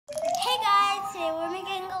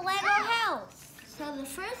So the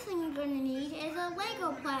first thing you're going to need is a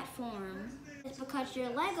Lego platform. It's because your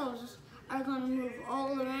Legos are going to move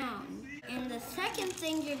all around. And the second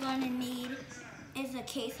thing you're going to need is a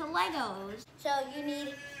case of Legos. So you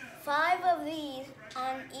need 5 of these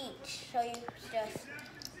on each. So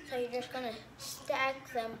you're just going to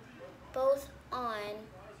stack them both on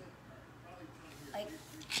like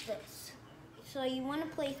this. So you want to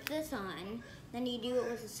place this on, then you do it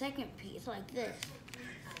with the second piece like this.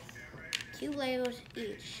 2 Legos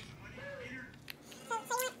each. So you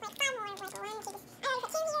want like 5 more, like 1, 2, I already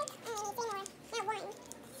put 2 here, and then 3 more, not 1.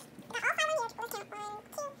 Got all 5 on here, let's count. 1, 2,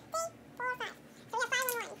 3, 4, 5. So we have 5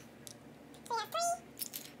 on 1. So we have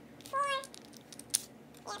 3, 4, we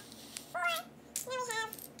have 4, now we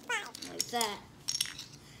have 5. Like that.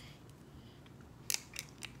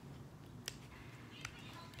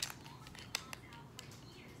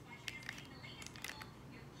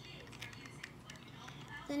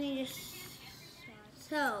 Then you just,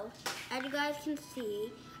 so as you guys can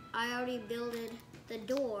see, I already builded the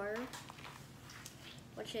door,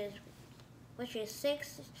 which is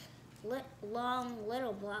 6 long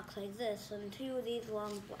little blocks like this, and 2 of these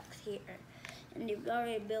long blocks here. And you've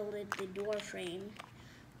already built the door frame.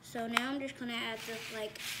 So now I'm just gonna add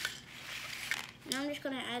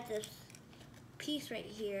this piece right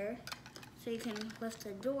here, so you can lift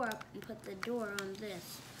the door up and put the door on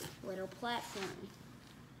this little platform.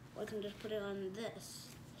 Or you can just put it on this.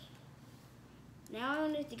 Now I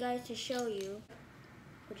want you guys to show you,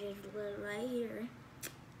 which is right here.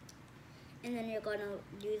 And then you're gonna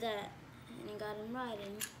do that, and you got them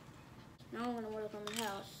riding. Now I'm gonna work on the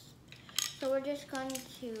house. So we're just going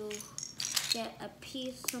to get a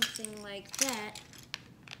piece, something like that,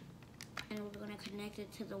 and we're gonna connect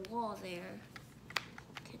it to the wall there.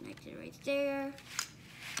 Connect it right there.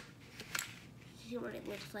 See what it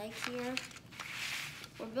looks like here.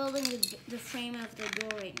 We're building the frame of the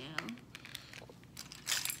door right now.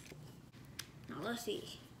 Now let's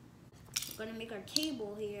see. We're gonna make our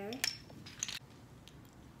table here.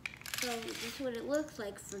 So this is what it looks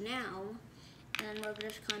like for now. And then we're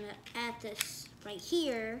just gonna add this right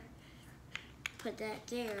here. Put that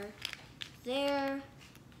there. There.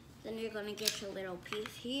 Then you're gonna get your little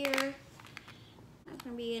piece here. Not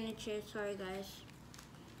gonna be any chairs, sorry guys.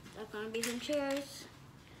 There's gonna be some chairs.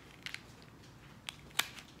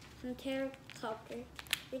 Some terracotta.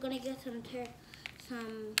 You're gonna get some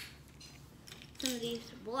of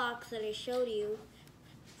these blocks that I showed you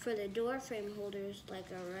for the door frame holders, like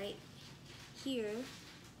right here.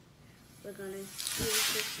 We're gonna use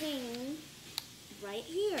the thing right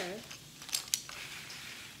here.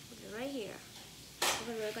 Right here.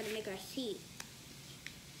 We're gonna make our seat.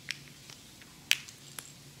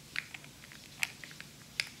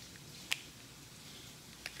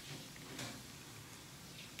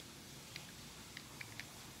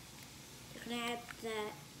 We're gonna add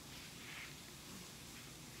that.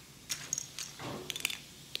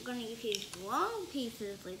 We're gonna use these long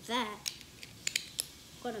pieces like that.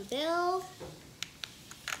 We're gonna build.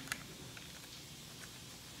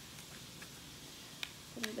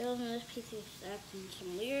 Building this piece of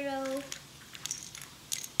some weirdo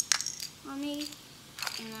on me,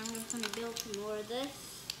 and then I'm just gonna build some more of this.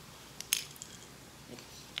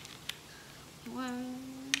 1,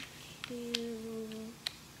 2,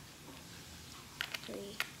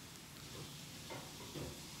 3.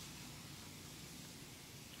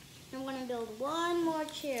 I'm gonna build one more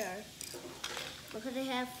chair because I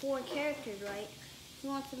have 4 characters, right? Who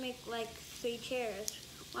wants to make like 3 chairs?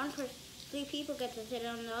 3 people get to sit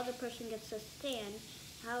on, the other person gets to stand.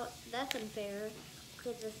 How? That's unfair,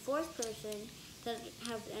 because the 4th person doesn't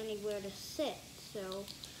have anywhere to sit. So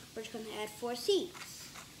we're just going to add 4 seats.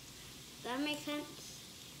 Does that make sense?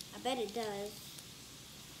 I bet it does.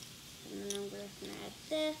 And then I'm just going to add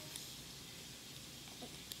this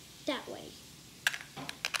that way.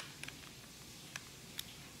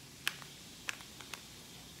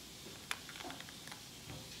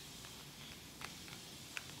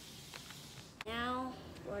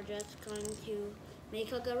 We're just going to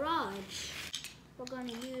make a garage. We're going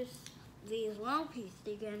to use these long pieces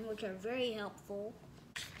again, which are very helpful.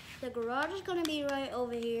 The garage is going to be right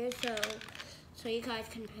over here, so you guys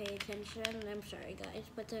can pay attention. I'm sorry, guys,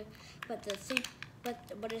 but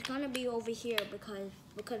it's going to be over here because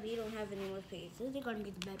we don't have any more space. This is going to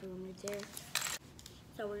be the bedroom right there.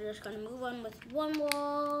 So we're just going to move on with one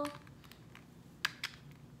wall.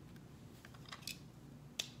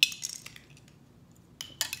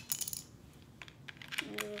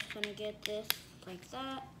 We're just gonna get this like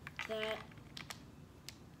that. I'm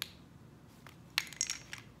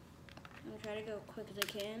gonna try to go quick as I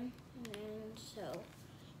can. And so,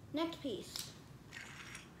 next piece.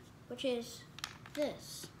 which is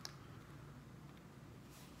this.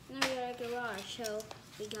 Now we got our garage, so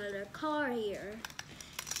we got our car here.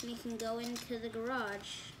 We can go into the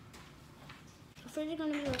garage. The fridge is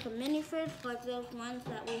going to be like a mini fridge, like those ones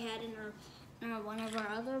that we had in one of our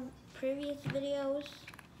other previous videos.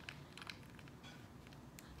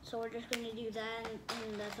 So we're just going to do that,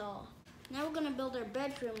 and that's all. Now we're going to build our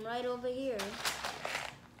bedroom right over here.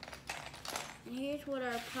 And here's what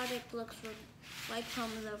our project looks like from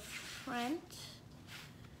the front.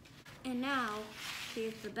 And now,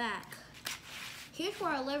 here's the back. Here's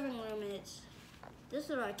where our living room is. This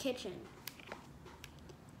is our kitchen.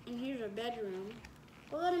 And here's our bedroom.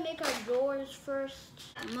 We're gonna make our drawers first.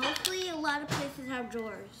 Mostly, a lot of places have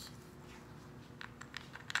drawers.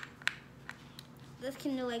 This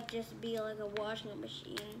can just be like a washing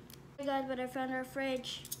machine. Hey guys, but I found our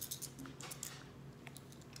fridge.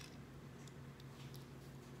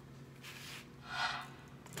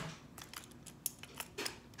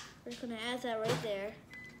 We're just gonna add that right there.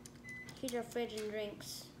 Here's our fridge and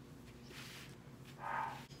drinks.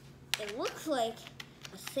 It looks like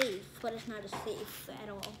a safe, but it's not a safe at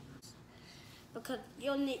all. Because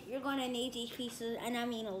you're gonna need these pieces, and I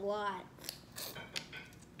mean a lot.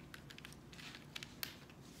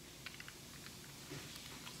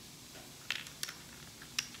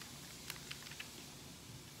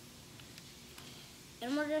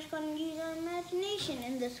 And we're just gonna use our imagination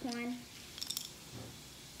in this one.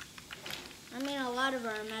 I mean a lot of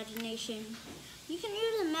our imagination. You can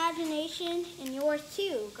use imagination in yours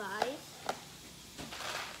too, guys.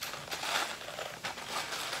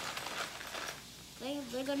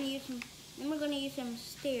 We're gonna use some. Then we're gonna use some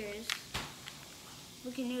stairs.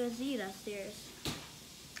 We can use these as stairs.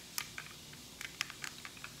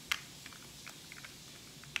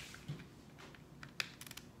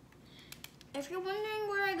 If you're wondering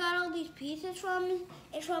where I got all these pieces from,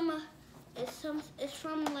 it's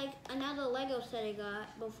from like another Lego set I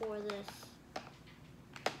got before this.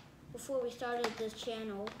 Before we started this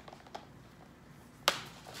channel.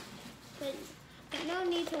 But no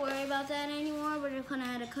need to worry about that anymore. We're just gonna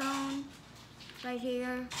add a cone right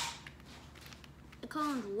here. The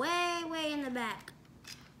cone's way in the back.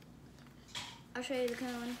 I'll show you the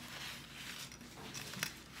cone.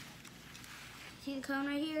 See the cone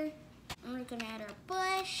right here? And we're gonna add our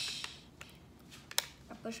bush.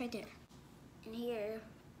 Our bush right there. And here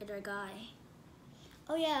is our guy.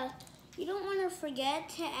 Oh yeah, you don't want to forget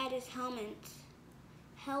to add his helmet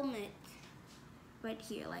right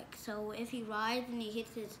here. Like, so if he rides and he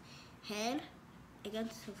hits his head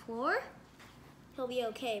against the floor, he'll be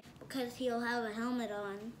okay because he'll have a helmet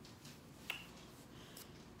on.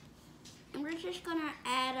 And we're just gonna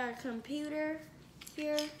add our computer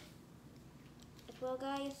here as well,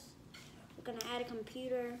 guys. We're gonna add a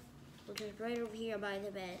computer, which is right over here by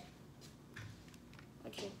the bed.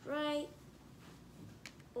 Which is right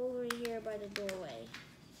over here by the doorway.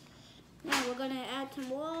 Now we're gonna add some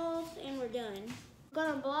walls and we're done. We're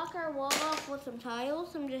gonna block our wall off with some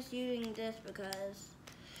tiles. I'm just using this because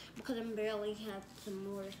I barely have some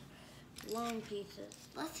more long pieces.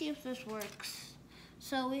 Let's see if this works.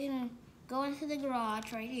 So we can go into the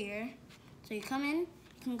garage right here. So you come in,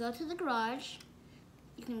 you can go to the garage,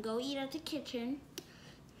 you can go eat at the kitchen,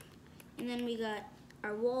 and then we got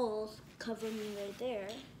our walls covering right there.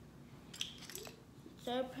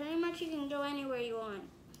 So pretty much you can go anywhere you want.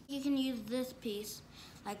 You can use this piece,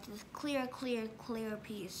 like this clear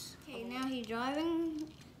piece. Okay, now he's driving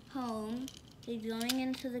home. He's going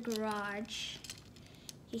into the garage.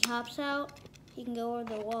 He hops out. He can go over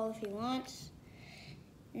the wall if he wants.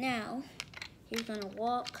 Now, he's gonna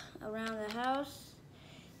walk around the house.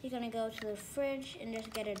 He's gonna go to the fridge and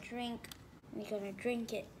just get a drink. And he's gonna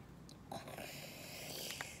drink it.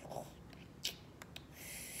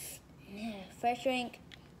 Yeah, fresh drink.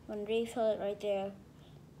 I'm gonna refill it right there.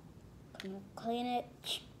 I'm gonna clean it.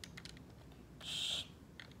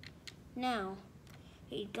 Now,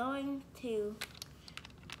 he's going to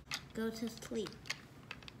go to sleep.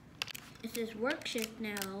 It's his work shift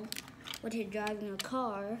now, which is driving a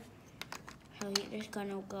car. So he's just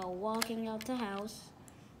gonna go walking out the house.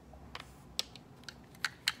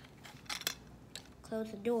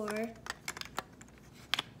 Close the door.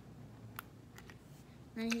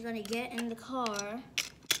 Then he's gonna get in the car.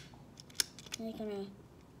 And he's gonna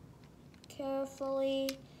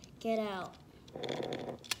carefully get out.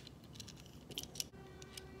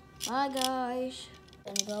 Bye guys.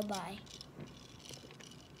 Gonna go bye.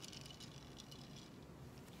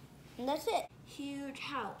 And that's it. Huge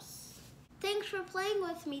house. Thanks for playing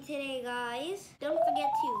with me today, guys. Don't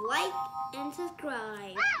forget to like and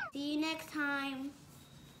subscribe. See you next time.